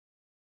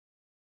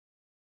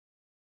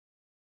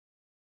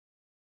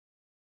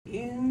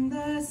In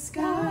the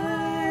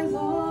sky,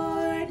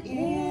 Lord,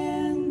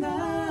 in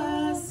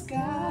the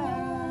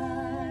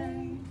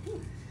sky,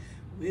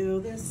 will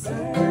the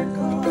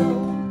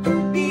circle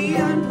be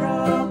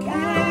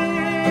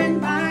unbroken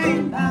by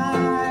and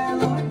by,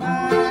 Lord,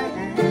 by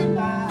and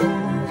by?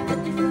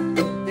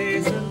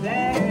 There's a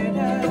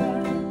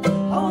better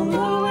home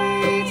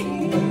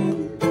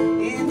awaiting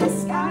in the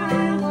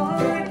sky,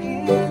 Lord,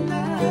 in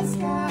the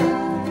sky.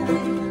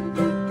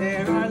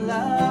 There are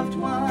loved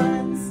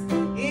ones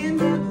in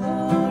the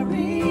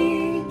glory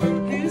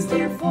whose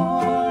dear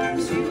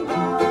forms you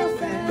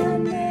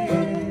often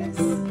miss.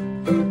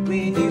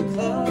 When you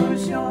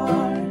close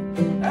your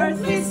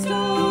earthly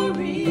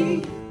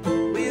story,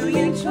 will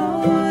you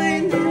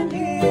join them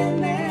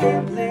in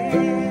their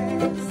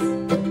bliss?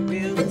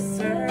 Will the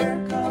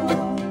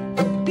circle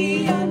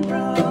be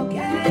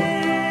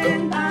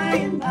unbroken by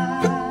and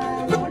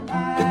by, Lord,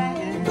 by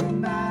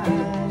and by?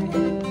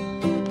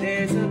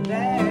 There's a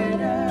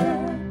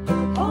better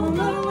home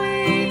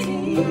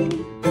awaiting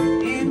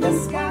in the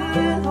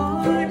sky,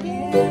 Lord,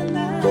 in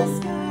the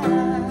sky.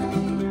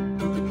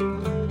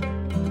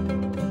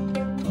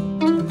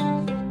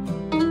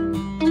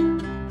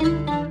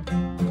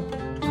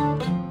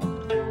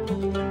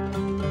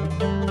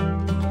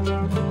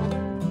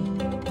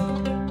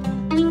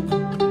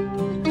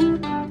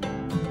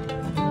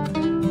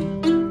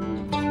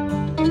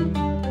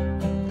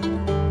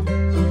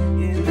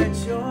 In the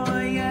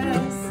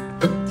joyous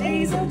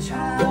days of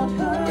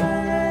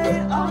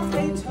childhood, oft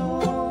they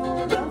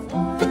told of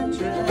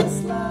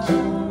wondrous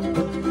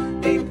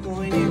love. They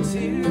pointed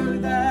to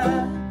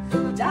the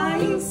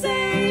dying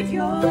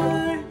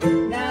Savior.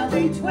 Now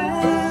they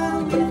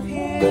dwell with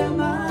him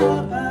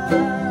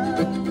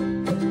above.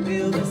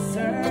 Will the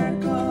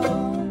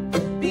circle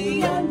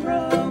be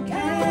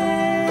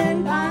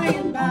unbroken by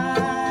and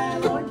by,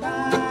 Lord,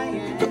 by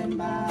and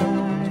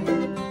by?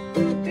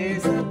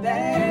 There's a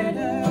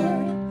better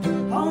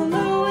home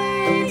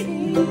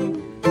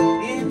awaiting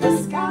in the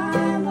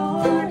sky,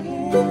 Lord,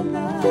 in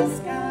the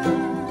sky.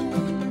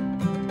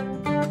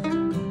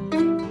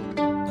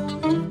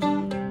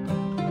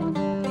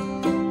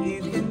 You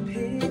can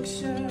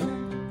picture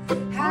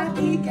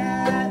happy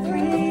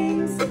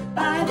gatherings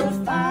by the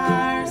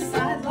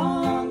fireside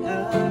long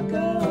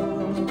ago,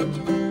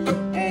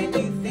 and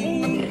you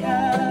think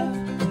of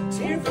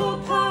tearful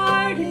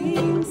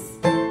partings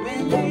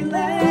when they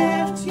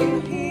left you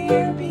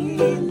here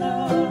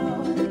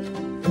below.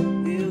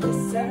 Will the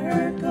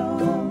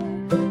circle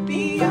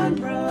be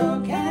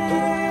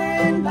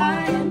unbroken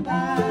by and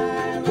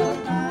by,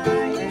 Lord, by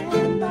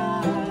and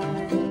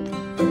by?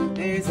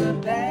 There's a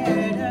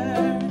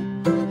better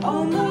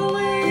home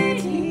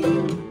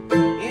awaiting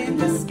in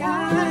the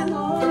sky,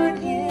 Lord,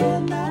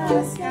 in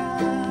the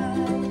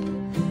sky.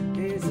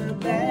 There's a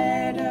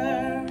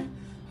better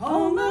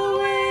home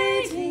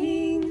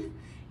awaiting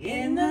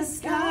in the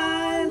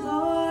sky,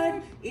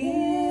 Lord,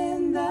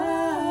 in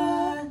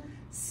the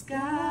sky.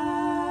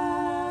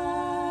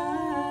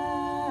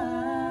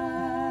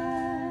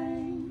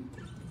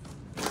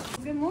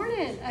 Good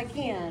morning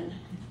again.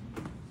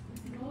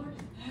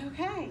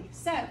 Okay,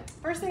 so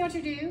first thing I want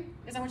you to do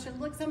is I want you to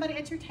look somebody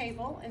at your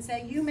table and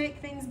say, you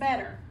make things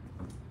better.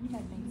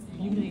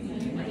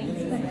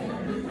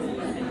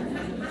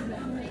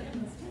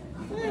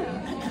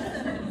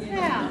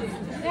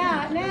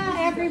 Yeah, now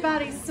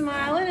everybody's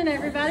smiling and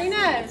everybody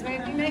knows we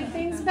make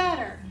things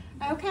better.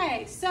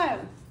 Okay, so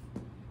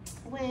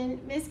when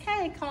Miss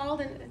Kay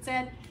called and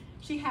said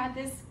she had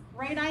this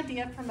great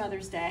idea for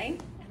Mother's Day,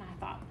 and I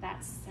thought,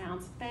 that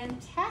sounds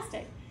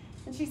fantastic.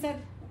 And she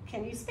said,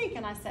 can you speak?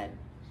 And I said,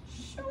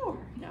 sure.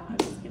 No, I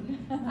was just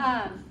kidding.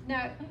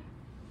 No,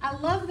 I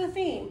love the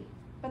theme,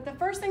 but the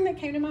first thing that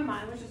came to my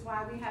mind, which is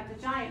why we have the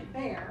giant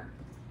bear,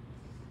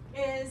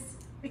 is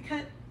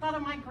because I thought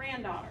of my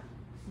granddaughter.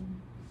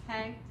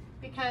 Okay,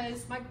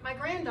 because my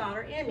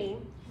granddaughter Emmy,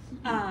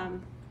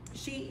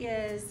 she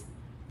is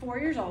 4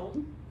 years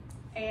old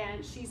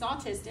and she's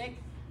autistic,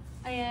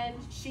 and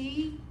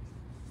she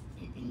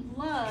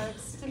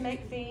loves to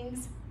make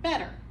things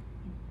better.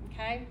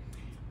 Okay,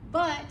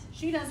 but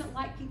she doesn't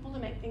like people to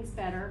make things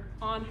better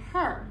on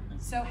her.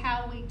 So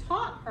how we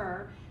taught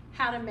her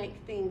how to make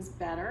things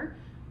better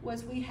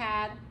was we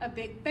had a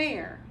big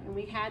bear, and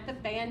we had the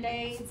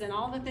Band-Aids and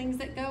all the things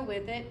that go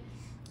with it.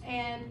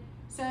 And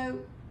so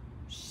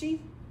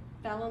she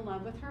fell in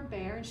love with her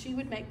bear, and she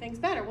would make things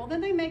better. Well,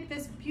 then they make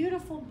this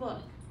beautiful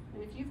book.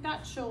 And if you've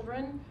got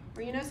children,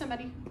 or you know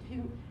somebody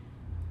who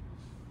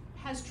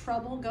has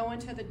trouble going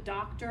to the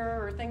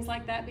doctor or things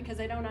like that because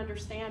they don't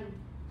understand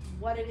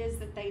what it is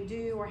that they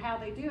do or how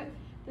they do it,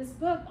 this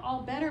book,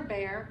 All Better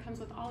Bear, comes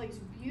with all these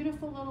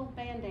beautiful little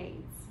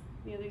Band-Aids.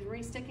 You know, these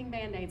re-sticking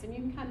Band-Aids, and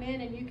you can come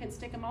in and you can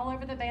stick them all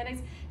over the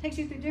Band-Aids. Takes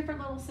you through different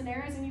little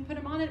scenarios, and you put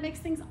them on, and it makes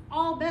things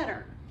all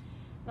better.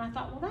 And I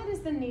thought, well, that is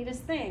the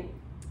neatest thing.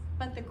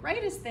 But the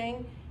greatest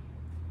thing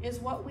is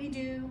what we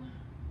do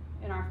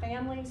in our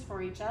families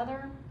for each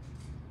other,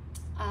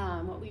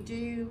 what we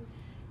do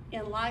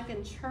in life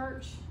in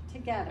church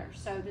together.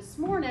 So this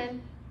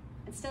morning,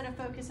 instead of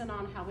focusing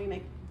on how we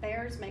make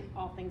theirs make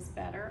all things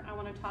better, I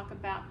want to talk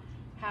about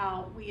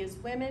how we as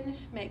women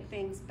make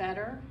things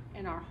better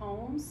in our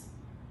homes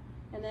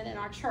and then in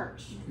our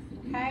church.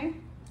 Okay?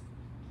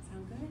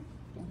 Sound good?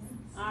 Yes.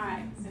 All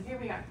right, so here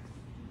we are.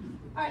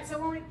 All right, so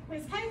when we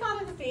came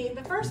out of the theme,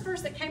 the first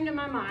verse that came to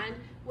my mind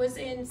was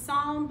in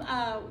Psalm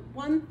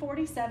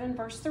 147,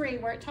 verse 3,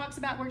 where it talks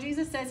about where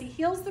Jesus says he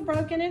heals the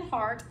broken in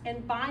heart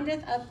and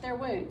bindeth up their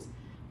wounds.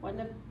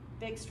 Wasn't a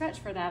big stretch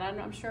for that.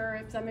 I'm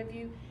sure if some of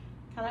you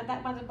kind of,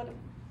 that might have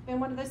been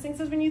one of those things.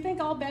 Is when you think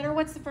all better,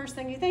 what's the first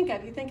thing you think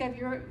of? You think of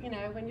your,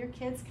 when your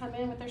kids come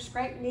in with their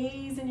scraped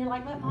knees and you're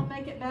like, let mom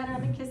make it better.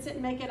 Let me kiss it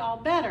and make it all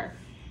better.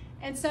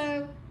 And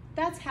so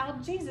that's how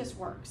Jesus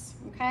works,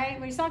 okay?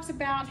 When he talks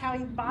about how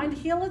he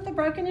healeth the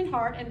broken in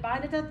heart and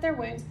bindeth up their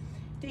wounds.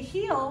 To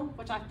heal,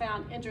 which I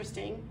found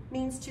interesting,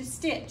 means to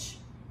stitch,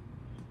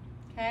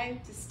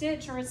 okay? To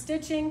stitch or a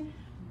stitching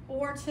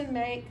or to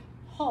make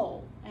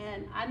whole.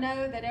 And I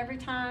know that every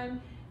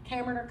time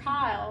Cameron or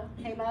Kyle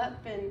came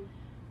up and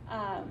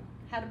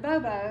had a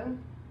bobo,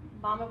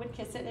 Mama would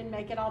kiss it and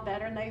make it all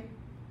better, and they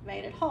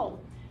made it whole.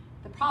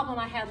 The problem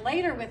I had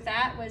later with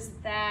that was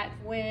that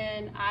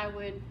when I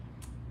would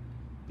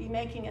be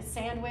making a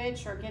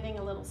sandwich or getting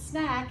a little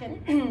snack,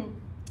 and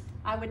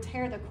I would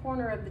tear the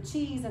corner of the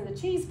cheese in the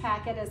cheese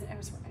packet as I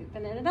was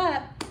opening it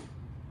up,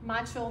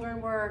 my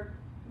children were,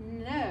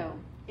 no,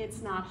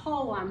 it's not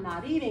whole, I'm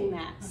not eating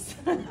that.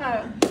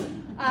 So,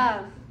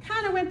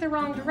 kind of went the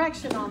wrong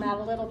direction on that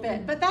a little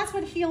bit, but that's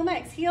what heal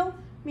makes. Heal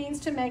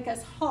means to make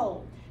us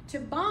whole. To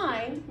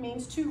bind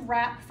means to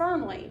wrap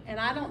firmly, and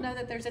I don't know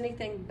that there's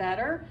anything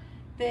better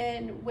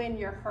than when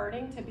you're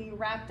hurting to be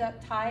wrapped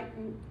up tight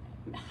and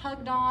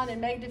hugged on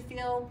and made to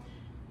feel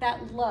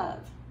that love,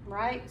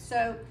 right?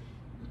 So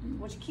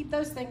would you keep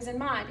those things in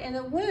mind? And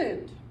a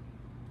wound,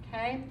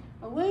 okay?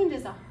 A wound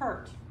is a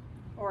hurt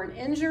or an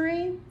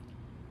injury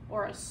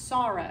or a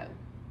sorrow.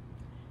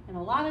 And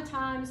a lot of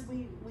times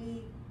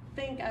we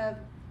think of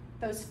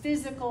those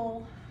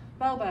physical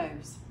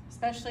bobos,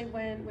 especially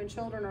when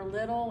children are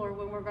little or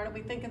when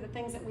we think of the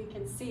things that we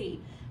can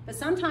see. But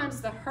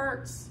sometimes the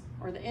hurts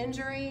or the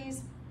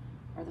injuries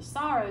or the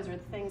sorrows are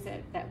the things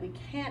that we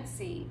can't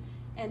see.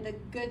 And the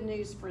good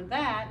news for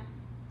that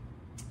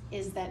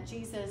is that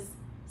Jesus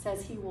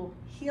says he will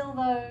heal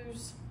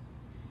those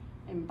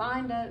and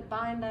bind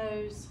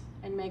those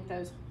and make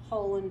those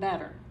whole and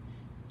better,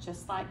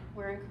 just like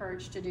we're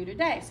encouraged to do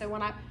today. So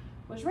when I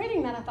was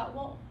reading that, I thought,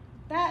 well,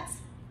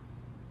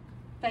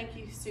 thank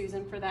you,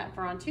 Susan, for that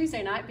for on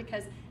Tuesday night,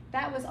 because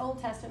that was Old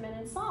Testament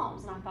and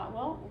Psalms. And I thought,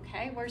 well,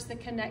 okay, where's the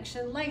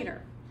connection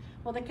later?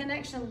 Well, the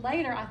connection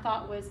later I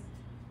thought was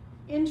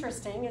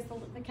interesting. Is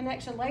the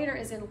connection later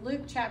is in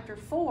Luke chapter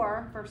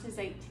 4, verses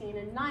 18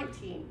 and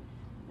 19.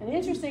 And the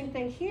interesting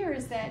thing here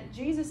is that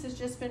Jesus has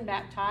just been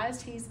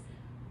baptized. He's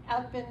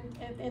up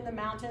in the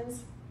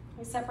mountains.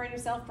 He's separated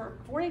himself for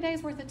 40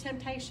 days worth of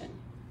temptation.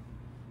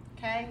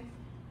 Okay?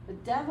 The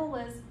devil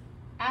is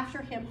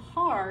after him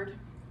hard.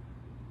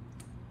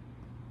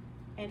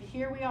 And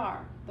here we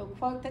are, the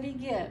quote that he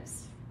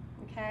gives.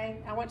 Okay?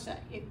 I want you to,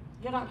 if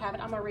you don't have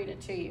it, I'm going to read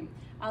it to you.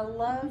 I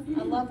love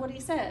what he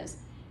says.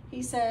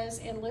 He says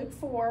in Luke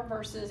 4,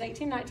 verses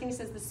 18 and 19, he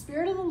says, "The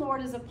Spirit of the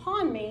Lord is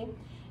upon me,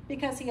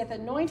 because he hath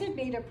anointed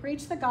me to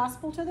preach the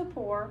gospel to the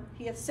poor.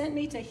 He hath sent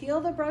me to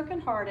heal the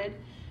brokenhearted,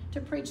 to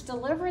preach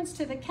deliverance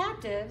to the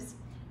captives,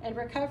 and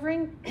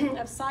recovering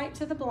of sight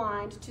to the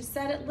blind, to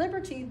set at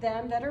liberty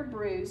them that are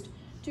bruised,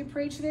 to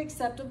preach the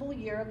acceptable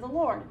year of the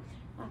Lord."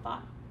 I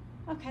thought,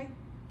 okay,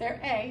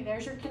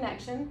 there's your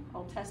connection,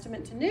 Old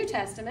Testament to New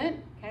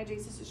Testament. Okay,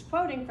 Jesus is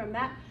quoting from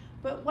that.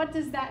 But what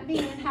does that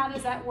mean, and how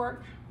does that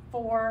work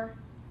for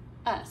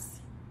us?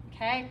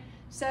 Okay,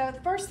 so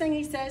the first thing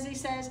he says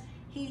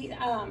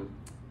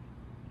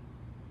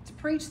to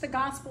preach the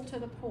gospel to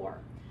the poor.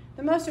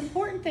 The most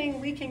important thing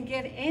we can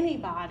give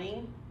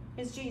anybody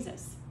is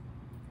Jesus.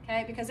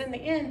 Okay, because in the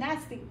end,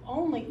 that's the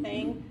only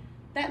thing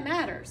that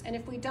matters. And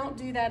if we don't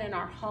do that in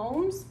our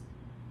homes,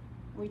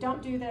 we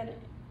don't do that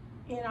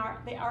in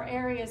our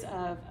areas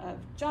of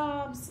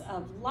jobs,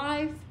 of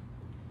life,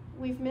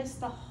 we've missed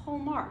the whole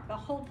mark. The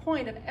whole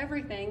point of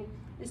everything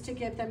is to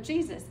give them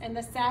Jesus. And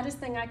the saddest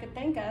thing I could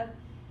think of,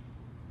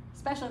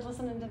 especially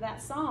listening to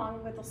that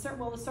song,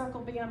 will the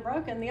circle be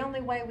unbroken? The only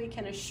way we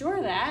can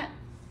assure that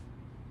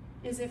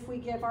is if we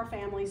give our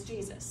families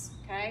Jesus,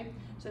 okay?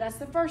 So that's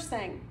the first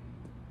thing,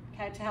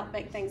 okay, to help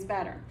make things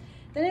better.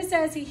 Then it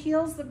says he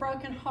heals the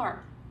broken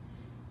heart.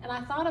 And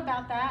I thought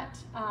about that.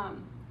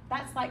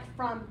 That's like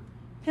from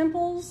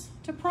pimples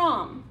to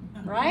prom,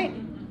 right?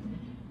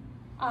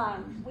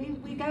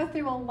 We go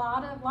through a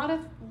lot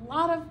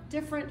of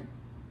different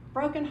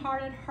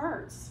broken-hearted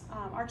hurts.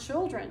 Our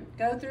children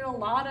go through a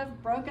lot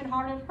of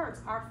broken-hearted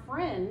hurts. Our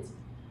friends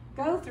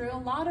go through a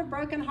lot of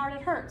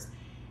broken-hearted hurts.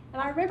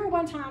 And I remember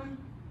one time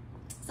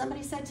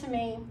somebody said to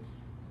me,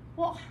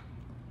 "Well,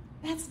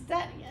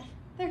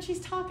 she's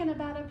talking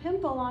about a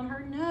pimple on her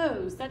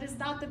nose. That is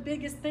not the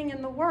biggest thing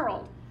in the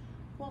world."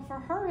 Well, for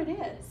her it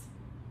is.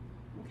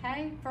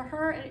 Okay? For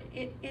her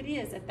it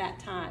is at that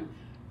time.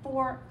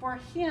 For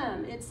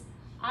him,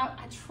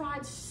 I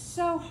tried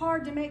so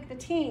hard to make the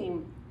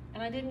team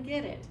and I didn't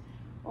get it.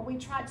 Or we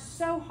tried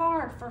so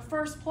hard for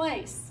first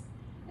place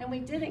and we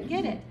didn't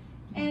get it.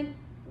 And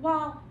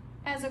while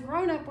as a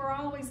grown-up we're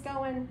always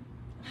going,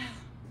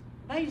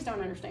 they just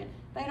don't understand.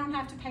 They don't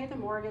have to pay the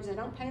mortgage, they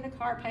don't pay the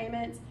car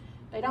payments,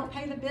 they don't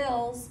pay the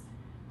bills.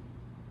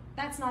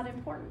 That's not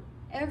important.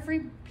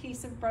 Every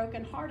piece of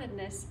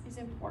brokenheartedness is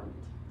important.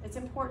 It's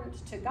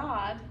important to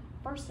God,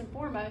 first and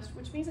foremost,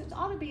 which means it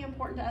ought to be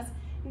important to us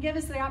and give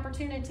us the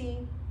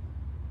opportunity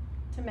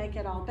to make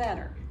it all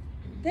better.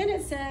 Then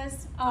it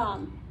says,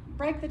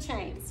 break the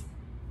chains.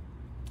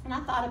 And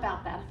I thought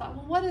about that. I thought,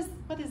 well,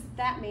 what does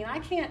that mean? I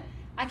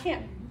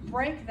can't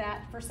break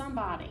that for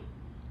somebody.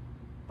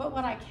 But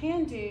what I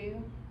can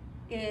do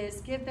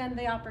is give them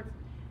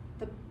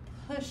the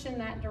push in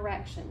that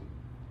direction.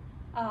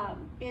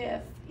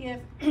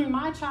 If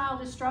my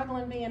child is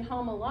struggling being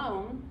home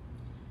alone,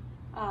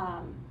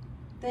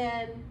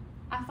 then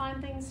I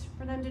find things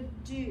for them to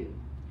do.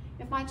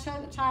 If my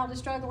child is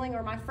struggling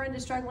or my friend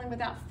is struggling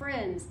without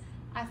friends,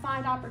 I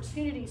find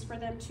opportunities for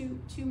them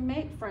to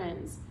make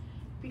friends.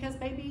 Because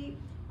maybe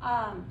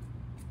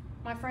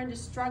my friend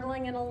is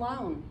struggling and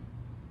alone.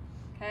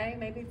 Okay,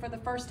 maybe for the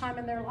first time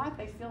in their life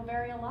they feel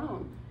very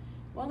alone.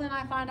 Well, then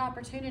I find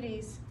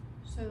opportunities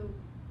so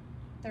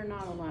they're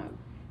not alone.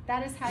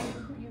 That is how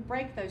you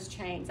break those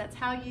chains. That's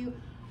how you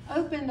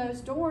open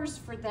those doors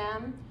for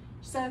them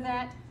so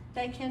that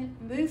they can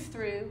move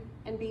through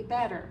and be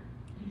better.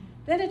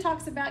 Then it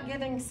talks about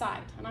giving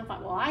sight. And I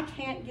thought, well, I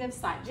can't give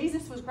sight.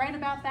 Jesus was great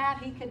about that.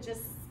 He could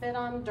just spit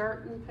on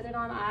dirt and put it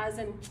on eyes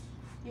and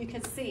you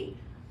could see.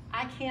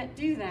 I can't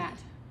do that.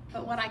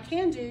 But what I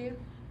can do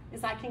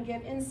is I can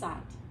give insight.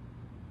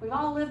 We've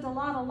all lived a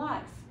lot of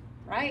life,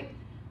 right?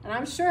 And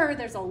I'm sure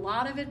there's a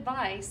lot of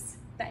advice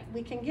that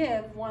we can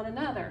give one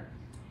another.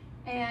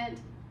 And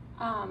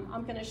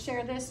I'm going to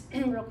share this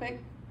real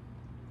quick.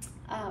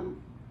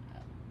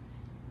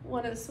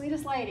 One of the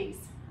sweetest ladies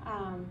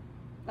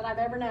that I've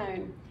ever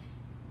known,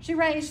 she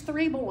raised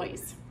 3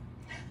 boys.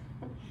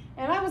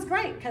 And that was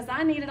great because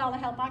I needed all the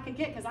help I could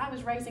get because I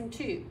was raising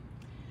 2.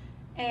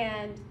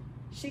 And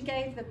she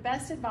gave the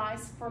best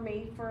advice for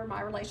me for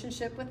my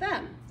relationship with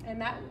them.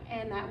 And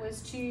that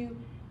was to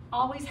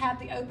always have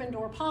the open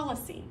door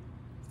policy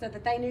so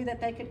that they knew that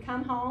they could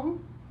come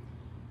home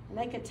and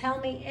they could tell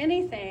me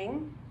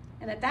anything.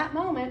 And at that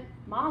moment,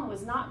 Mom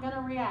was not going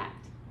to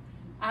react.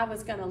 I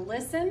was going to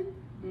listen,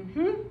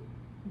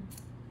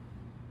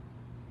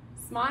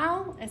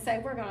 smile, and say,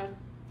 we're going to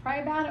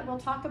pray about it, we'll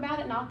talk about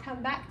it, and I'll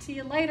come back to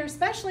you later,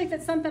 especially if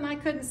it's something I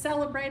couldn't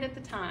celebrate at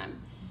the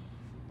time.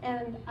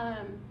 And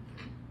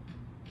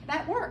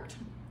that worked.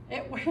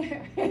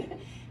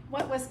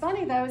 What was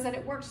funny, though, is that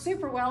it worked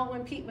super well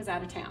when Pete was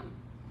out of town,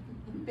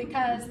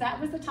 because that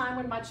was the time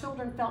when my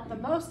children felt the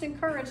most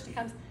encouraged to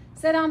come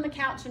sit on the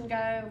couch and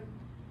go,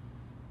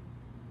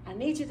 I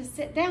need you to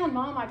sit down,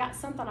 Mom. I got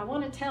something I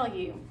want to tell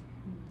you.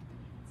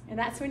 And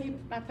that's when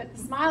I put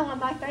the smile on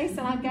my face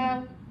and I'd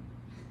go,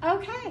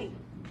 okay,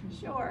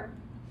 sure.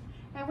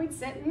 And we'd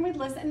sit and we'd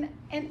listen.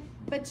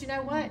 But you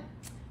know what?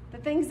 The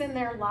things in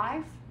their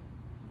life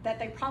that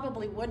they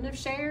probably wouldn't have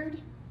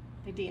shared,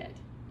 they did.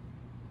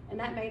 And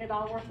that made it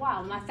all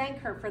worthwhile. And I thank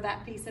her for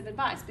that piece of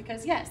advice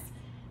because, yes,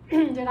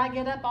 did I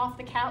get up off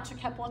the couch a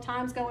couple of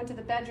times, go into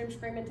the bedroom,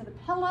 scream into the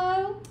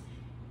pillow?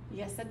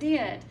 Yes, I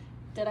did.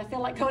 Did I feel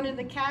like going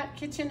into the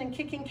kitchen and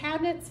kicking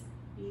cabinets?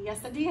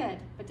 Yes, I did.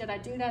 But did I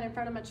do that in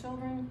front of my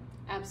children?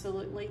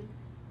 Absolutely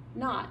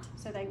not.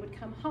 So they would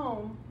come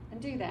home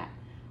and do that.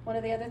 One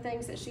of the other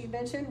things that she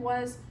mentioned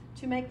was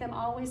to make them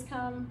always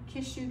come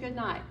kiss you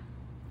goodnight.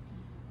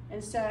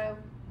 And so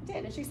I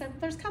did. And she said,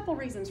 there's a couple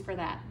reasons for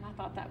that. And I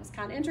thought that was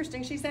kind of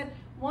interesting. She said,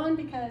 one,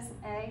 because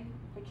A,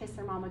 they kiss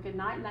their mama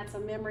goodnight, and that's a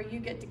memory you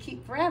get to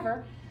keep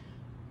forever.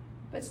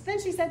 But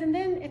then she said, and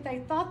then if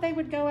they thought they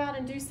would go out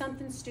and do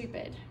something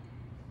stupid,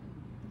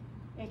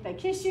 if they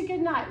kiss you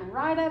goodnight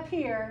right up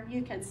here,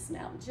 you can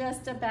smell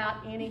just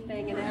about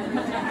anything and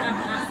everything. So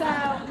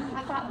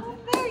I thought, well,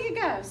 there you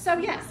go. So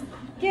yes,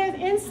 give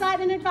insight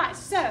and advice.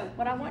 So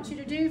what I want you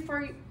to do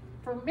for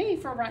me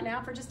for right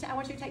now, I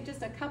want you to take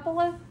just a couple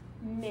of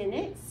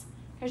minutes,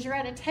 because you're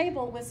at a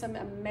table with some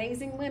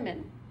amazing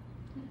women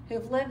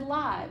who've lived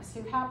lives,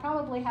 who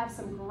probably have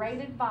some great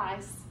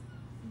advice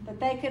that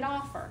they could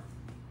offer.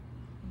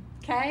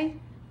 Okay?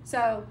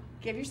 So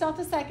give yourself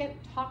a second,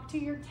 talk to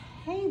your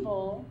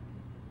table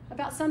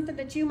about something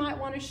that you might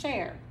want to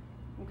share.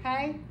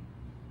 Okay?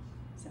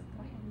 So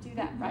go ahead and do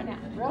that right now,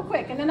 real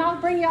quick. And then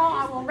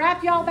I will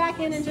wrap y'all back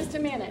in just a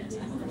minute.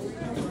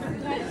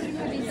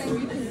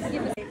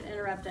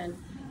 Interrupting.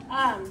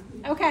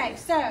 Okay,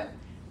 so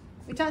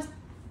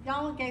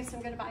y'all gave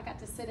some good advice. I got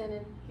to sit in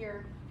and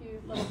hear a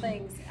few little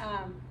things.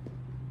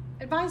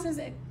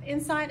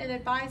 Insight and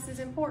advice is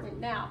important.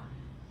 Now,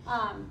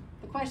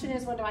 the question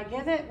is, when do I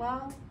give it?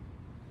 Well,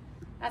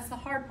 that's the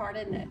hard part,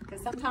 isn't it?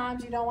 Because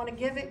sometimes you don't want to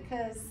give it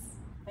because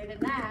they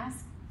didn't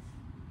ask.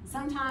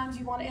 Sometimes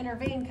you want to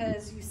intervene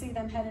because you see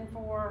them heading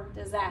for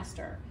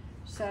disaster.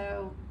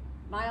 So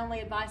my only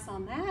advice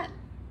on that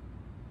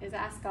is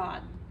ask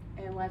God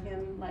and let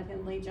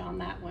him lead you on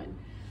that one.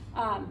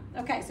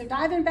 Okay, so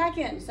diving back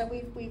in. So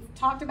we've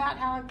talked about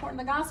how important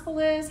the gospel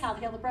is, how to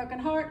heal the broken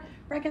heart,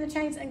 breaking the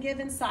chains, and give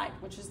insight,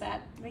 which is the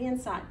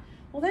insight.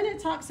 Well, then it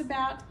talks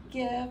about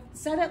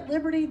set at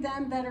liberty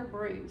them that are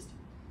bruised.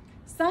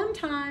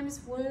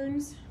 Sometimes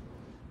wounds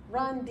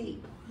run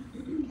deep,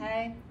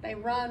 okay? They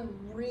run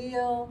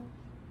real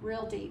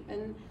deep.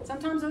 And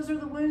sometimes those are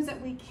the wounds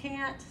that we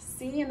can't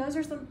see, and those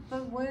are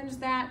the wounds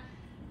that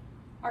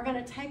are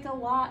going to take a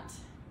lot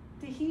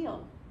to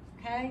heal,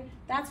 okay?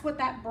 That's what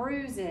that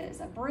bruise is.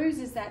 A bruise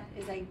is a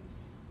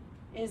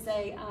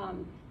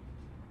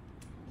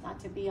not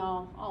to be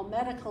all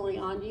medically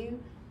on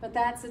you, but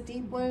that's a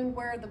deep wound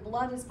where the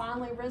blood has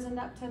finally risen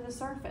up to the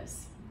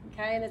surface,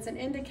 okay? And it's an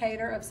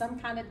indicator of some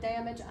kind of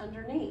damage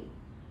underneath.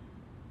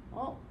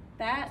 Well,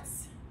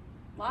 that's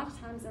a lot of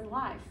times in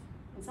life.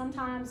 And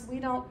sometimes we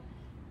don't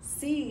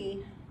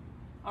see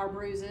our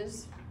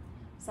bruises.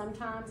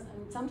 Sometimes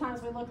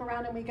we look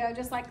around and we go,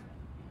 just like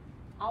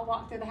I'll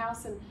walk through the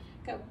house and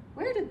go,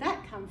 where did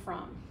that come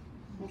from?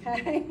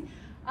 Okay?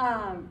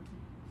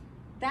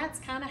 That's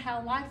kind of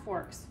how life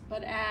works.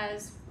 But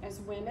as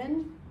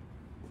women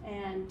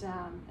and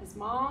as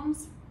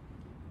moms,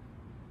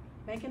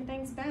 making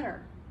things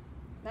better.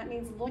 That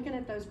means looking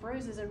at those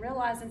bruises and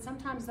realizing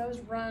sometimes those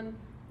run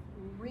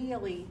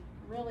really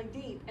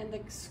deep. And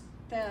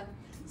the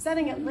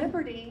setting at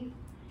liberty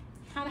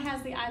kind of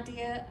has the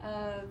idea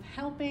of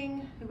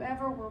helping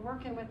whoever we're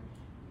working with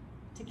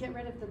to get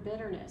rid of the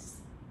bitterness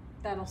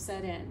that'll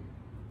set in.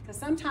 Because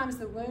sometimes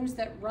the wounds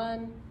that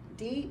run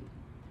deep,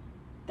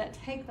 that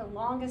take the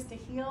longest to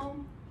heal,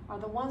 are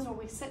the ones where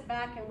we sit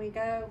back and we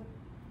go,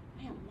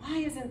 man, why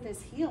isn't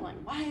this healing?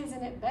 Why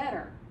isn't it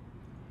better?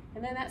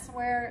 And then that's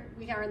where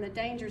we are in the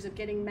dangers of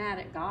getting mad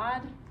at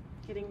God,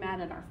 getting mad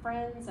at our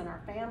friends and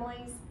our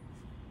families.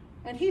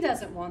 And he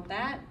doesn't want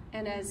that.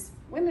 And as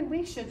women,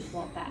 we shouldn't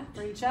want that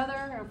for each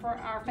other or for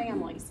our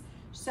families.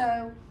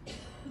 So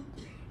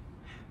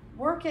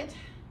work at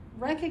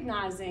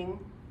recognizing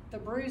the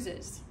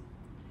bruises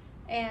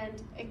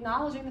and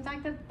acknowledging the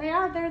fact that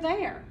they're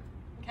there,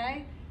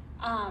 okay?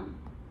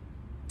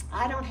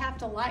 I don't have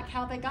to like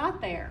how they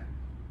got there,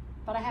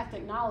 but I have to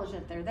acknowledge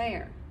that they're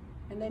there.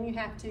 And then you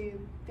have to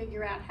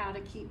figure out how to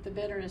keep the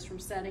bitterness from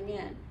setting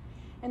in.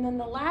 And then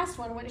the last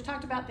one, when you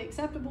talked about the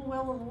acceptable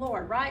will of the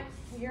Lord, right?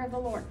 The year of the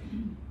Lord.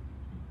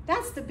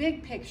 That's the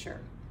big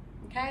picture,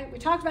 okay? We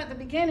talked about at the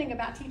beginning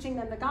about teaching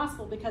them the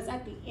gospel, because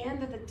at the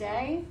end of the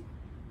day,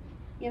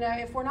 you know,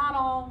 if we're not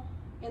all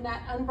in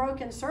that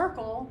unbroken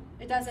circle,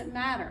 it doesn't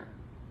matter,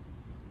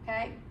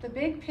 okay? The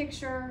big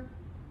picture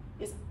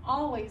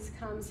always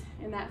comes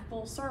in that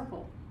full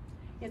circle.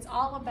 It's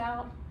all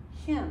about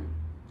him.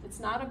 It's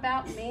not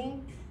about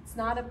me. It's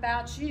not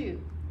about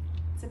you.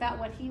 It's about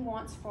what he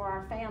wants for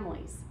our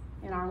families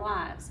in our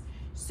lives.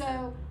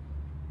 So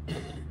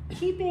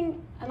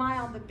keeping an eye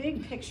on the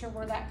big picture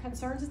where that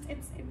concerns,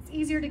 it's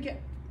easier to get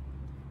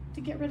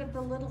rid of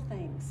the little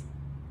things.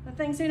 The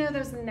things, you know,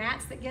 those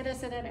gnats that get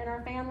us in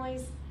our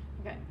families.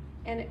 Okay.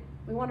 And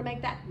we want to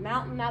make that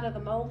mountain out of the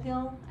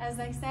molehill, as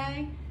they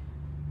say.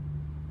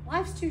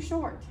 Life's too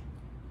short.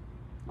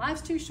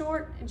 Life's too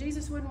short, and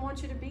Jesus wouldn't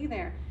want you to be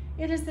there.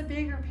 It is the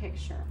bigger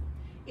picture.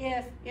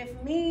 If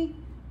me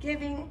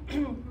giving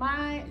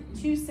my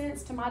 2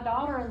 cents to my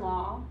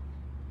daughter-in-law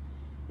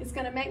is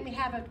going to make me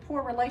have a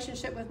poor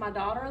relationship with my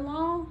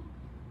daughter-in-law,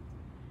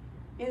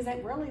 is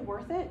it really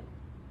worth it?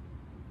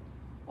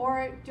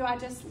 Or do I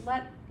just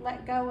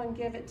let go and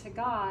give it to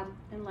God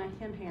and let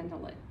him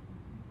handle it?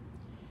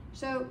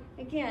 So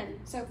again,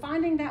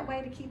 finding that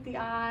way to keep the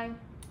eye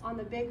on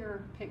the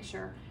bigger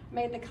picture.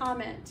 Made the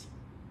comment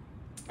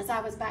as I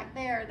was back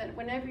there that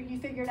whenever you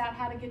figured out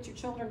how to get your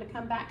children to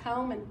come back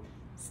home and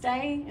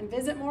stay and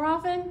visit more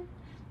often,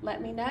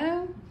 let me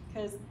know,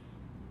 because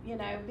you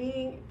know,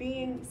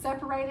 being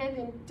separated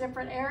in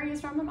different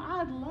areas from them,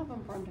 I'd love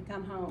them for them to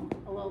come home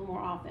a little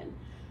more often.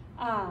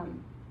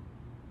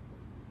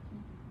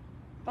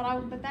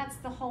 But that's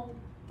the whole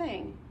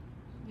thing.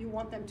 You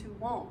want them to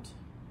want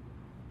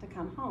to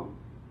come home,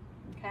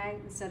 okay,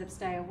 instead of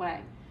stay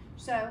away.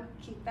 So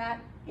keep that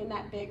in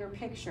that bigger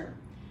picture.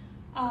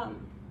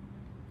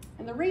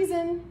 And the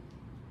reason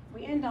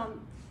we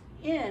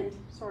end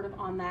sort of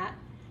on that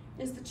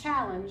is the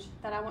challenge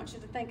that I want you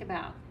to think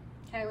about.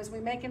 Okay, as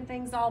we're making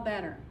things all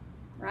better,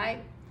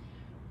 right?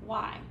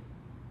 Why?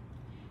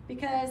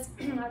 Because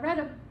I read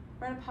a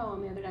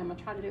poem the other day. I'm gonna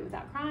try to do it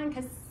without crying,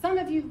 because some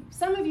of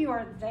you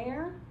are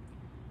there.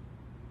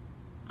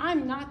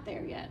 I'm not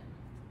there yet,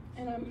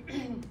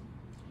 and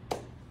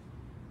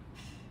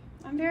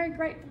I'm very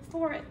grateful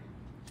for it.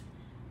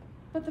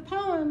 But the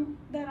poem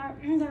that I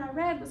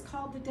read was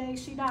called "The Day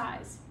She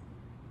Dies."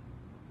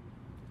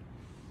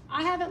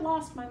 I haven't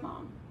lost my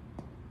mom.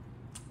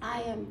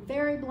 I am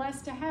very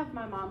blessed to have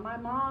my mom. My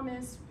mom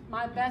is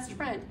my best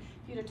friend.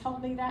 If you'd have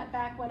told me that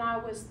back when I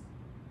was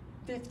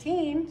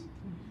 15,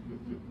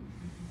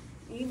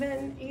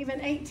 even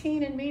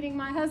 18 and meeting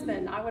my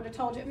husband, I would have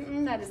told you,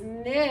 that is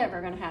never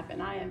going to happen.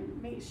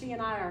 She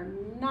and I are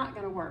not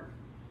going to work.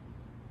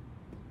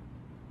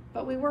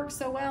 But we work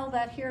so well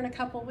that here in a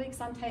couple of weeks,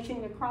 I'm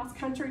taking a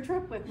cross-country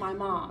trip with my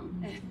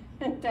mom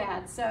and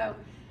dad. So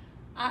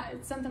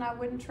it's something I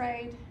wouldn't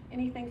trade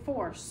anything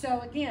for. So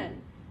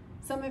again,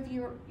 some of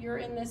you, you're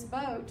in this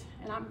boat,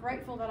 and I'm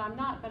grateful that I'm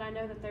not, but I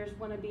know that there's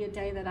going to be a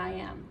day that I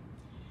am.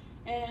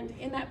 And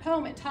in that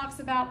poem, it talks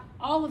about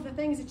all of the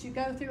things that you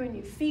go through and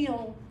you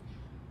feel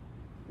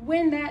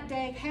when that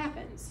day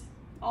happens,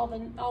 all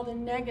the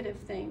negative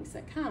things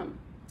that come.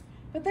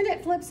 But then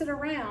it flips it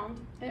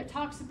around, and it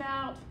talks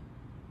about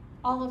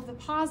all of the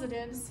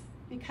positives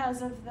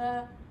because of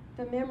the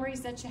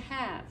memories that you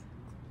have,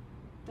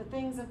 the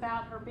things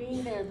about her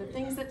being there, the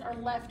things that are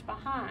left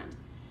behind.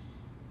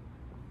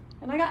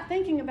 And I got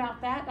thinking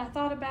about that, and I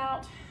thought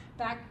about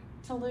back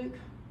to Luke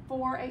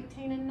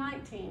 4:18 and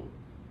 19.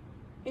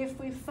 If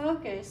we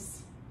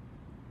focus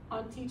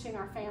on teaching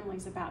our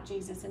families about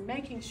Jesus and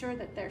making sure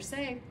that they're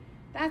saved,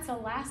 that's a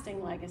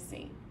lasting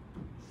legacy.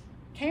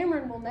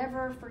 Cameron will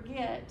never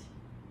forget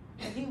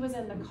that he was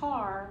in the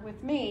car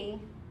with me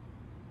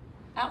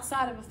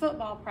outside of a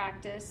football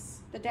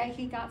practice the day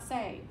he got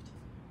saved.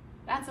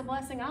 That's a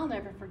blessing I'll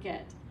never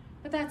forget.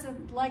 But that's a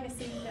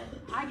legacy that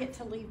I get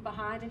to leave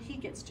behind and he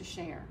gets to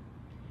share.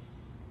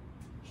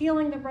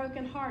 Healing the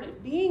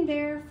brokenhearted, being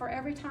there for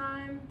every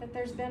time that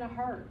there's been a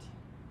hurt.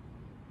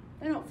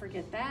 They don't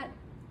forget that.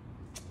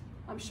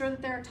 I'm sure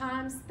that there are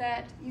times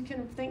that you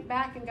can think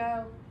back and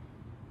go,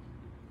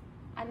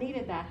 I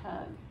needed that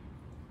hug.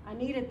 I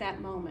needed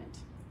that moment.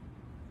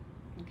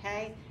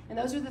 Okay? And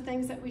those are the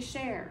things that we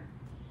share.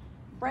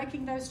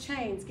 Breaking those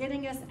chains,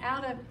 getting us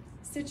out of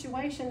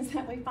situations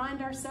that we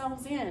find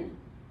ourselves in.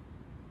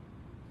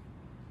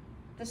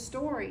 The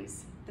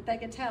stories that they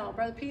could tell.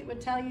 Brother Pete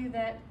would tell you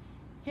that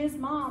his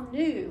mom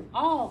knew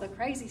all the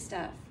crazy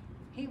stuff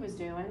he was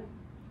doing.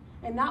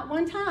 And not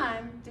one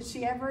time did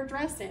she ever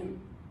address him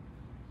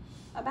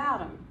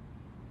about him.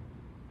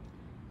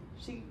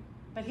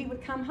 But he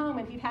would come home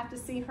and he'd have to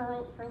see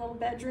her little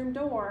bedroom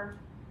door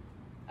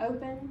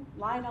open,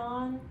 light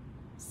on,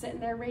 sitting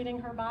there reading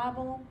her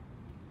Bible,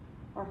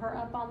 or her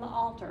up on the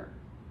altar.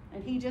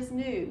 And he just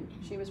knew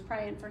she was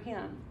praying for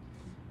him.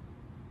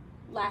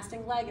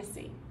 Lasting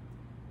legacy.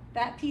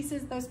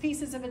 Those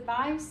pieces of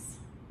advice,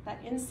 that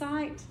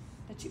insight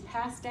that you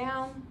pass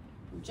down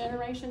from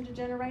generation to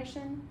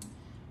generation.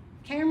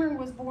 Cameron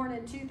was born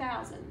in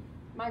 2000.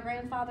 My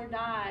grandfather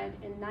died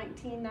in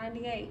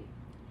 1998.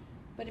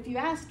 But if you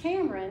asked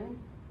Cameron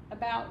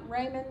about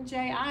Raymond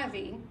J.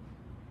 Ivy,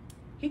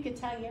 he could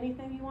tell you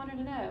anything you wanted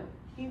to know.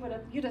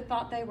 You'd have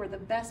thought they were the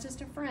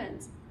bestest of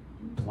friends.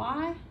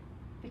 Why?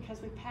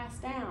 Because we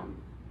passed down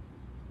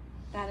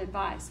that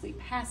advice. We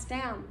passed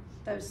down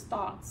those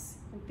thoughts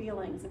and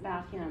feelings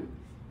about him.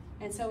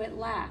 And so it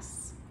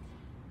lasts.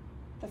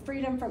 The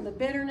freedom from the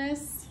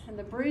bitterness and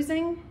the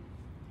bruising,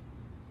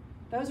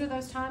 those are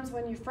those times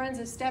when your friends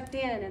have stepped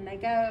in and they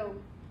go,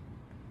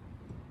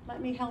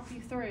 let me help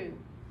you through.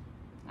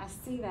 I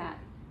see that.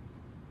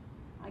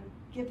 I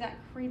give that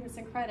credence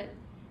and credit.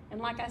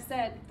 And like I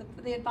said,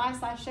 the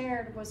advice I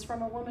shared was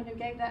from a woman who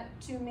gave that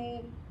to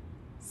me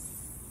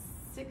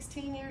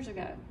 16 years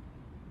ago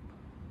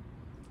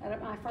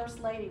at my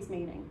first ladies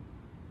meeting.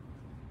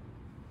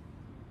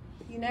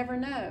 You never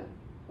know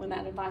when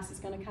that advice is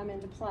going to come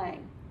into play.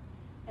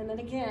 And then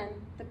again,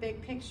 the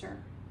big picture.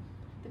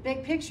 The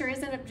big picture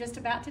isn't just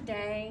about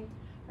today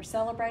or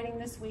celebrating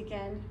this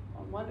weekend.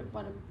 What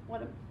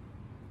a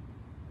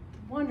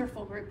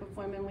wonderful group of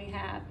women we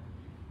have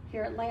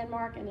here at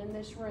Landmark and in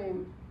this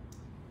room.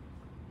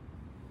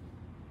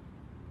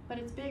 But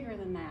it's bigger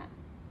than that.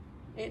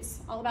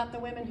 It's all about the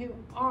women who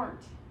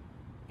aren't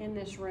in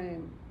this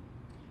room,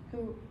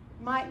 who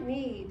might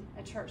need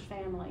a church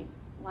family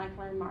like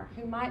Landmark,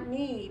 who might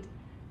need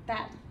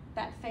that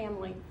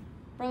family.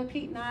 Brother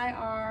Pete and I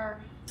are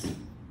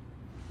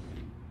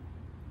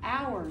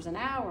hours and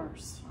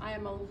hours. I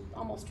am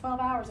almost 12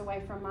 hours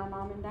away from my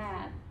mom and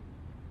dad.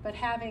 But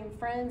having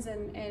friends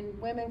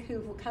and women who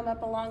will come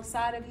up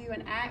alongside of you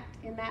and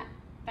act in that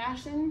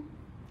fashion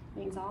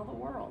means all the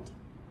world.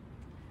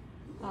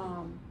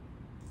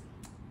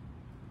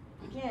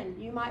 Again,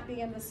 you might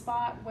be in the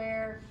spot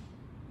where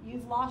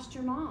you've lost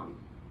your mom.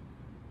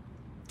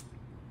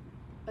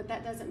 But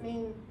that doesn't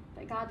mean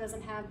that God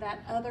doesn't have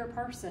that other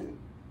person.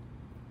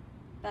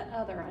 That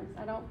other.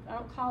 I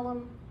don't call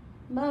them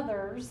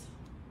mothers,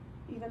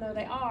 even though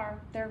they are.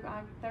 They're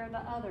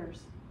the others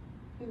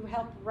who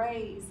help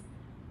raise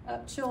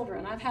up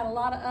children. I've had a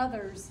lot of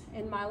others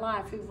in my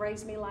life who've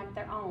raised me like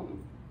their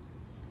own.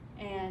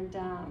 And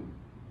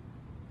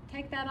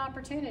take that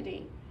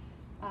opportunity.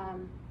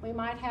 We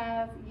might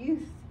have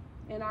youth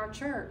in our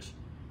church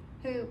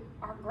who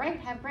are great,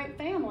 have great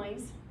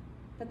families,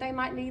 but they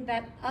might need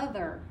that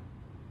other,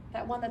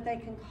 that one that they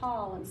can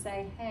call and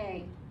say,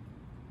 hey,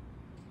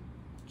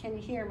 can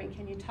you hear me?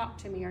 Can you talk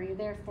to me? Are you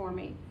there for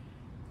me?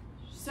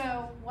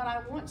 So what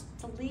I want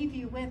to leave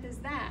you with is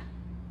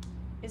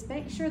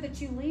make sure that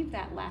you leave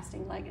that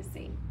lasting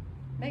legacy.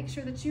 Make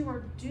sure that you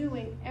are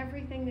doing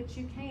everything that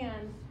you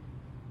can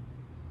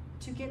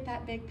to get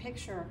that big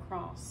picture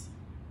across,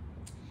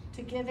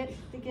 to give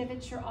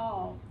it your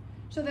all,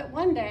 So that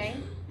one day,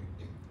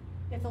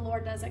 if the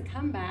Lord doesn't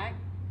come back,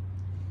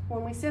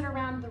 when we sit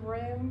around the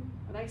room,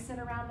 or they sit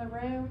around the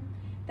room,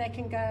 they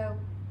can go,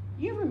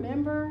 you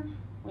remember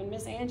when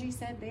Miss Angie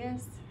said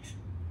this?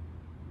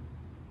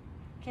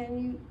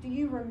 Do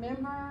you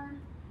remember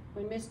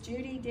when Miss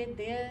Judy did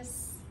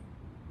this?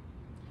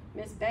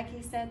 Miss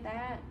Becky said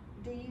that?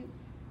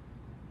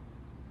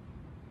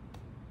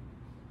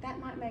 That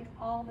might make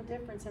all the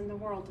difference in the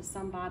world to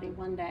somebody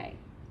one day.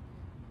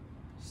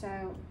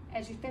 So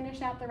as you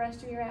finish out the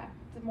rest of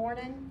the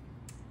morning,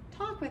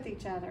 talk with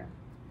each other.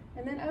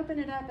 And then open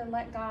it up and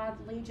let God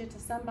lead you to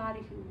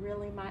somebody who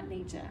really might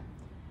need you.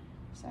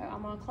 So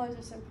I'm going to close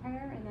this in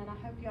prayer, and then I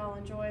hope you all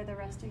enjoy the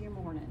rest of your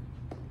morning.